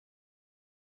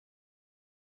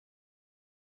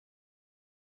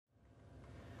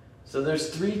So there's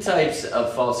three types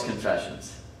of false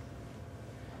confessions.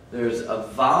 There's a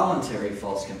voluntary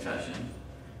false confession,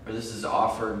 where this is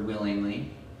offered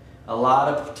willingly. A lot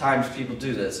of times people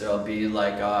do this. There'll be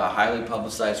like a highly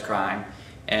publicized crime,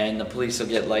 and the police will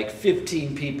get like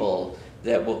 15 people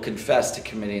that will confess to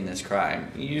committing this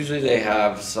crime. Usually they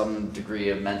have some degree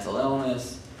of mental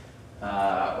illness,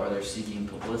 or they're seeking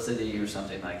publicity or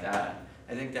something like that.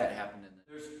 I think that happened.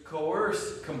 There's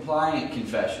coerced compliant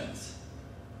confessions.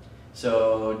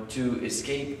 So to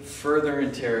escape further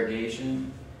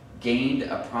interrogation, gained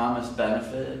a promised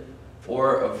benefit,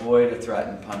 or avoid a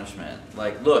threatened punishment.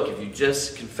 Like, look, if you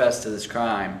just confess to this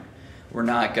crime, we're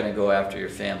not going to go after your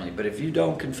family. But if you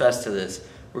don't confess to this,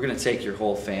 we're going to take your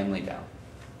whole family down.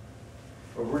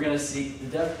 Or we're going to seek the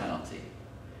death penalty.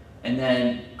 And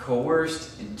then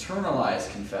coerced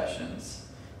internalized confessions.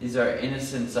 These are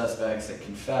innocent suspects that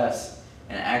confess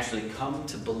and actually come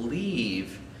to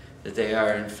believe that they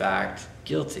are in fact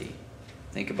guilty.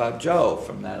 Think about Joe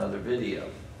from that other video.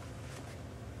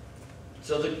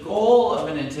 So the goal of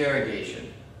an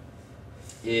interrogation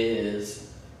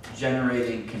is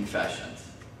generating confessions.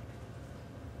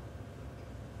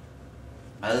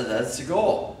 That's the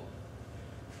goal.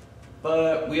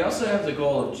 But we also have the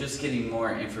goal of just getting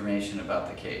more information about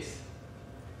the case.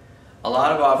 A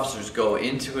lot of officers go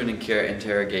into an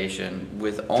interrogation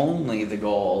with only the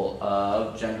goal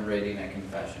of generating a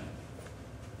confession.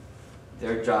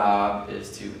 Their job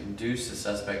is to induce the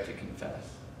suspect to confess.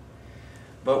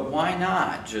 But why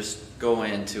not just go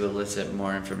in to elicit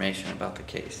more information about the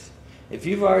case? If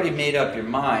you've already made up your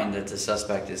mind that the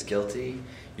suspect is guilty,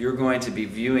 you're going to be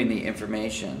viewing the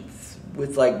information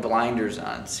with like blinders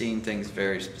on, seeing things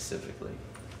very specifically.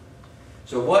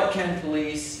 So what can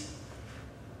police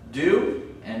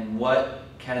do and what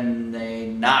can they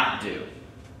not do?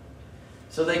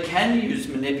 So they can use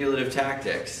manipulative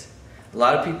tactics. A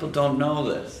lot of people don't know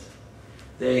this.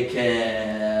 They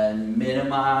can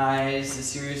minimize the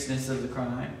seriousness of the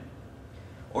crime,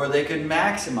 or they could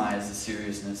maximize the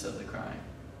seriousness of the crime.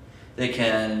 They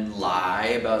can lie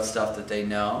about stuff that they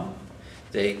know.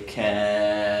 They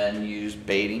can use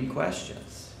baiting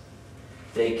questions.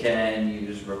 They can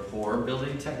use rapport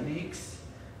building techniques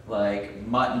like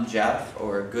Mutt and Jeff,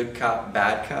 or good cop,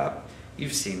 bad cop.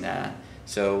 You've seen that.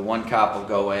 So one cop will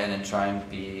go in and try and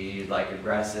be like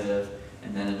aggressive,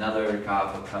 and then another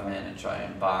cop will come in and try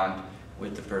and bond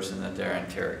with the person that they're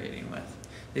interrogating with.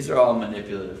 These are all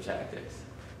manipulative tactics.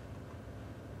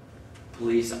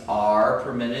 Police are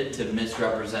permitted to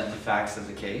misrepresent the facts of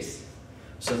the case,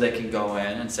 so they can go in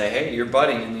and say, hey, your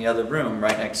buddy in the other room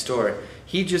right next door,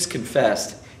 he just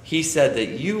confessed. He said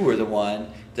that you were the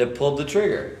one that pulled the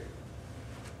trigger.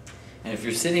 And if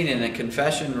you're sitting in a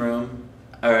confession room,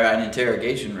 or an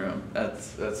interrogation room,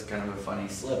 that's kind of a funny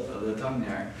slip of the tongue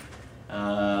there.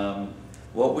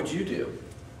 What would you do?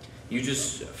 You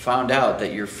just found out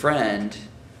that your friend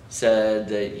said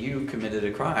that you committed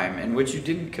a crime in which you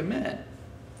didn't commit.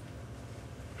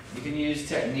 You can use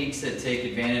techniques that take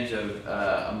advantage of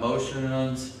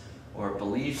emotions or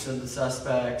beliefs of the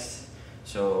suspects.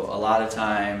 So a lot of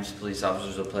times police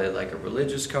officers will play like a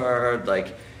religious card,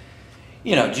 like,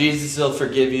 you know, Jesus will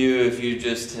forgive you if you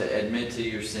just admit to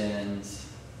your sins.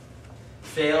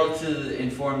 Fail to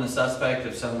inform the suspect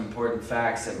of some important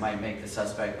facts that might make the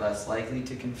suspect less likely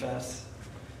to confess.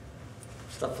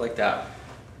 Stuff like that.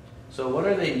 So what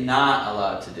are they not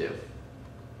allowed to do?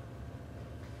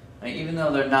 Like, even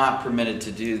though they're not permitted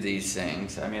to do these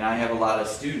things, I mean, I have a lot of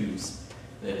students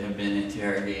that have been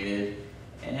interrogated,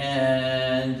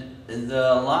 and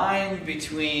the line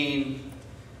between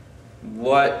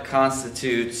what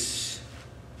constitutes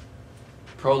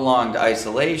prolonged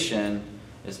isolation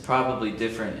is probably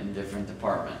different in different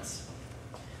departments.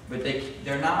 But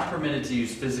they're not permitted to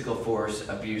use physical force,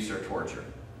 abuse, or torture.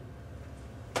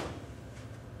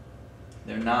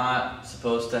 They're not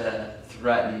supposed to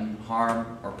threaten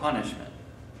harm or punishment.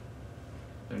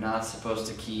 They're not supposed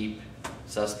to keep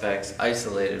suspects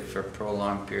isolated for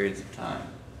prolonged periods of time.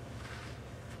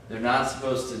 They're not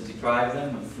supposed to deprive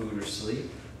them of food or sleep.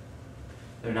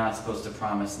 They're not supposed to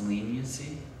promise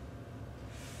leniency.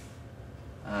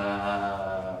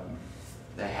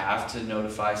 They have to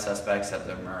notify suspects of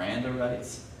their Miranda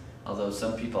rights, although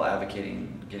some people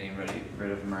advocating getting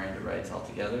rid of Miranda rights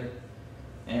altogether.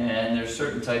 And there's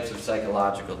certain types of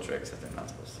psychological tricks that they're not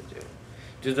supposed to do.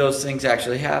 Do those things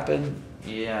actually happen?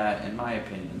 Yeah, in my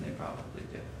opinion, they probably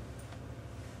do.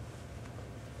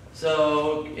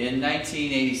 So in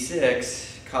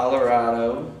 1986,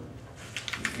 Colorado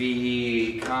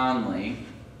v. Conley,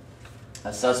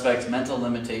 a suspect's mental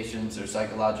limitations or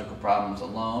psychological problems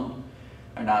alone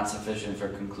are not sufficient for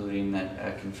concluding that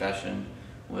a confession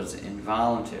was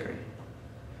involuntary.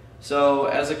 So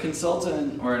as a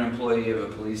consultant or an employee of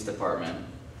a police department,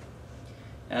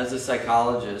 as a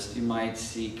psychologist, you might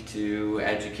seek to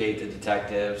educate the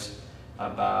detectives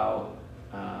about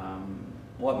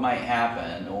what might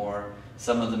happen, or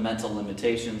some of the mental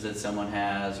limitations that someone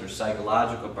has, or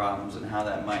psychological problems, and how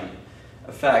that might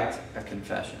affect a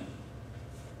confession.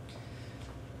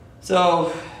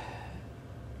 So,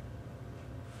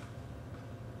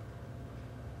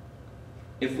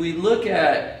 if we look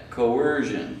at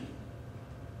coercion,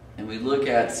 and we look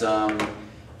at some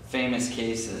famous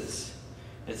cases,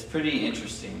 it's pretty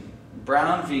interesting.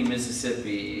 Brown v.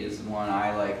 Mississippi is the one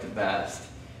I like the best.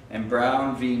 And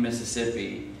Brown v.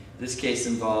 Mississippi, this case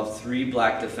involved 3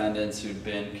 black defendants who'd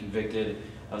been convicted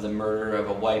of the murder of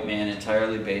a white man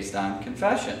entirely based on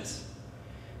confessions.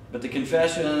 But the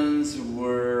confessions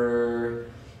were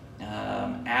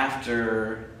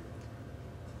after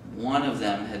one of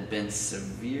them had been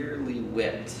severely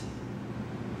whipped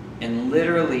and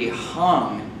literally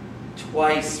hung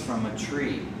twice from a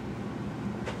tree.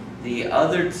 The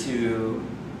other 2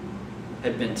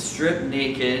 had been stripped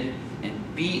naked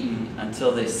and beaten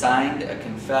until they signed a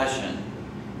confession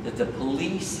that the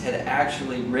police had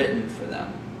actually written for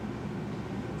them.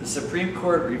 The Supreme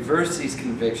Court reversed these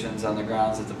convictions on the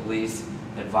grounds that the police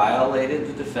had violated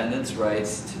the defendant's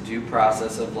rights to due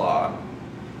process of law.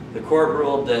 The court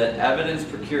ruled that evidence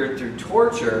procured through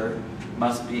torture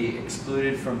must be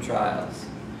excluded from trials.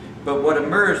 But what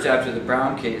emerged after the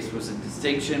Brown case was a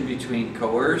distinction between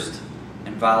coerced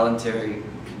and voluntary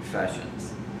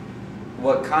confessions.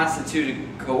 What constituted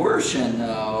coercion,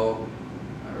 though,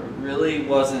 really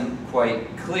wasn't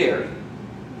quite clear,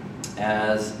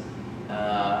 as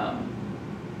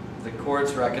the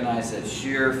courts recognized that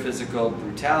sheer physical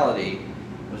brutality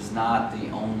was not the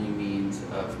only means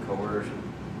of coercion.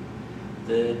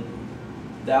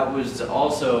 That was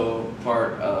also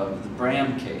part of the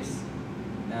Bram case.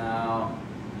 Now,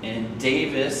 in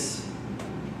Davis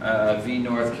v.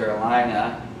 North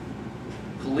Carolina,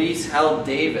 police held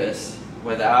Davis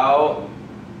without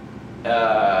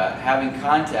having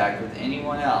contact with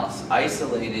anyone else,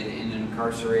 isolated in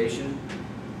incarceration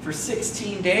for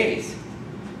 16 days.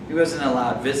 He wasn't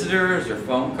allowed visitors or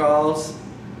phone calls,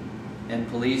 and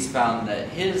police found that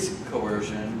his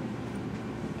coercion,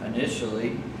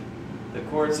 initially, the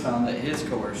courts found that his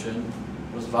coercion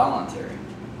was voluntary.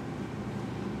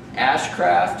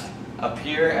 Ashcraft, up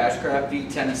here, Ashcraft v.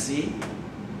 Tennessee.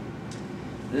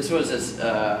 This was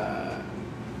a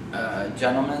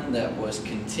gentleman that was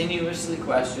continuously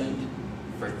questioned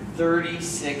for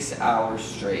 36 hours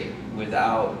straight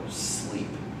without sleep.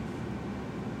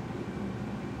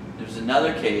 There's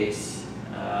another case,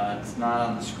 it's not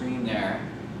on the screen there,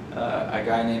 a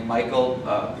guy named Michael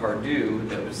Pardue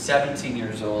that was 17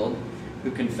 years old, who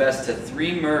confessed to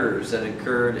 3 murders that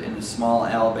occurred in a small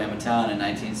Alabama town in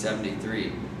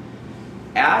 1973.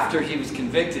 After he was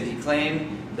convicted, he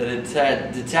claimed that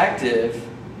a detective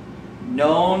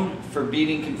known for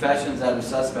beating confessions out of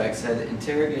suspects had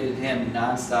interrogated him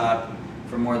nonstop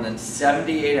for more than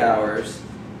 78 hours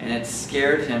and had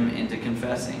scared him into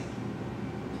confessing.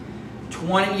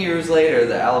 20 years later,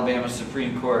 the Alabama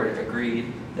Supreme Court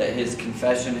agreed that his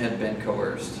confession had been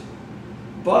coerced.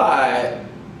 But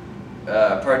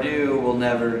Pardue will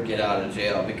never get out of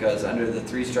jail because under the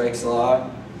 3 strikes law,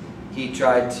 he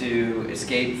tried to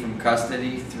escape from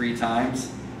custody 3 times,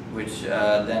 which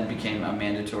then became a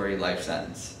mandatory life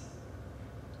sentence,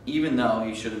 even though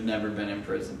he should have never been in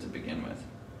prison to begin with.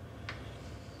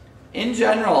 In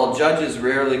general, judges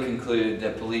rarely conclude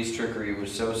that police trickery was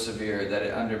so severe that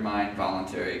it undermined the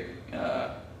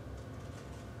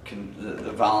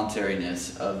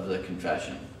voluntariness of the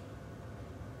confession.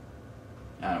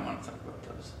 I don't want to talk about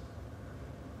those.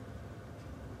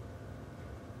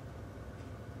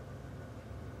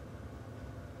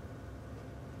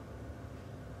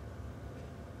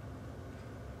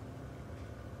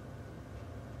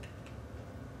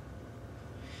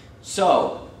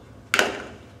 So,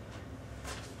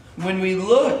 when we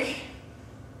look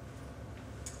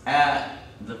at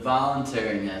the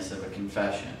voluntariness of a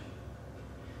confession,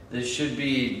 this should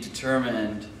be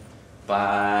determined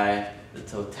by the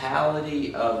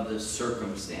totality of the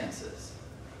circumstances,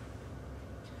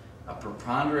 a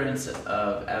preponderance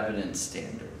of evidence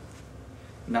standard,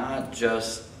 not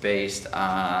just based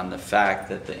on the fact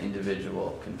that the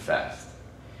individual confessed.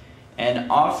 And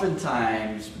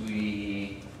oftentimes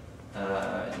we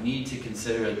need to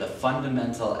consider the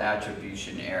fundamental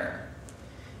attribution error.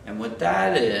 And what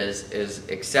that is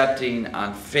accepting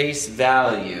on face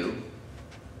value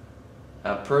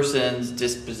a person's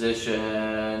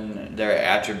disposition, their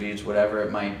attributes, whatever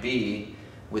it might be,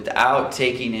 without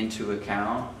taking into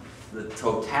account the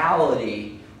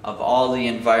totality of all the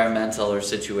environmental or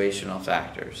situational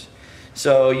factors.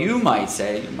 So you might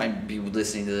say, you might be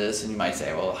listening to this and you might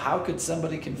say, well, how could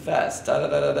somebody confess? Da da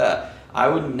da da da. I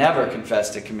would never confess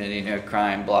to committing a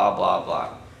crime, blah blah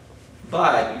blah.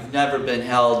 But you've never been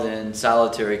held in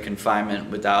solitary confinement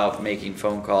without making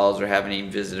phone calls or having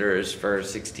visitors for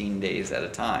 16 days at a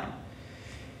time.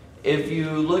 If you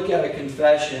look at a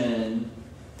confession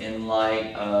in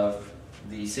light of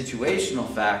the situational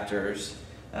factors,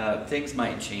 things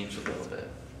might change a little bit.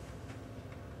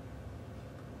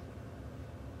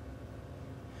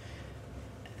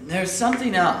 There's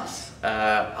something else.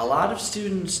 A lot of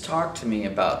students talk to me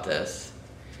about this.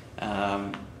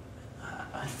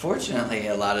 Unfortunately,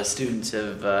 a lot of students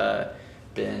have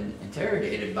been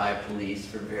interrogated by police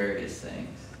for various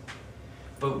things.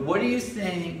 But what do you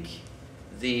think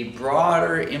the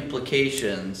broader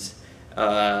implications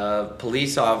of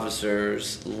police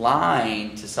officers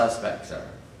lying to suspects are?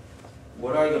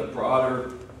 What are the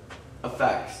broader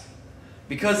effects?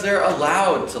 Because they're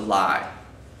allowed to lie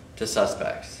to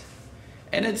suspects.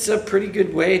 And it's a pretty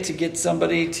good way to get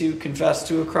somebody to confess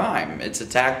to a crime. It's a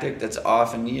tactic that's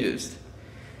often used.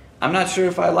 I'm not sure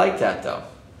if I like that though.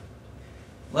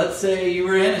 Let's say you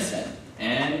were innocent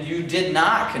and you did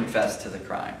not confess to the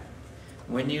crime.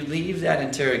 When you leave that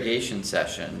interrogation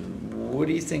session, what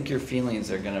do you think your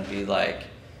feelings are going to be like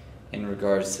in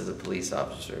regards to the police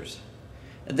officers?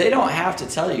 They don't have to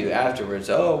tell you afterwards,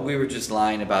 oh, we were just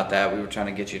lying about that, we were trying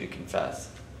to get you to confess.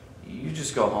 You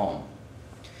just go home.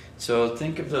 So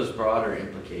think of those broader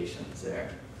implications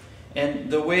there. And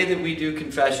the way that we do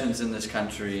confessions in this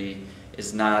country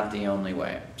is not the only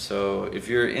way. So if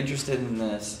you're interested in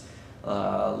this,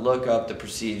 look up the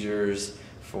procedures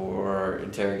for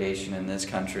interrogation in this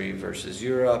country versus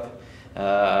Europe.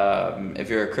 If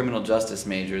you're a criminal justice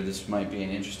major, this might be an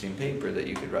interesting paper that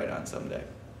you could write on someday.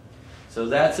 So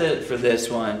that's it for this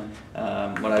one.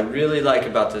 What I really like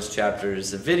about this chapter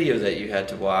is the video that you had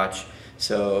to watch.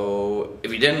 So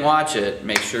if you didn't watch it,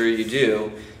 make sure you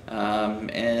do,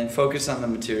 and focus on the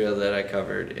material that I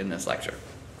covered in this lecture.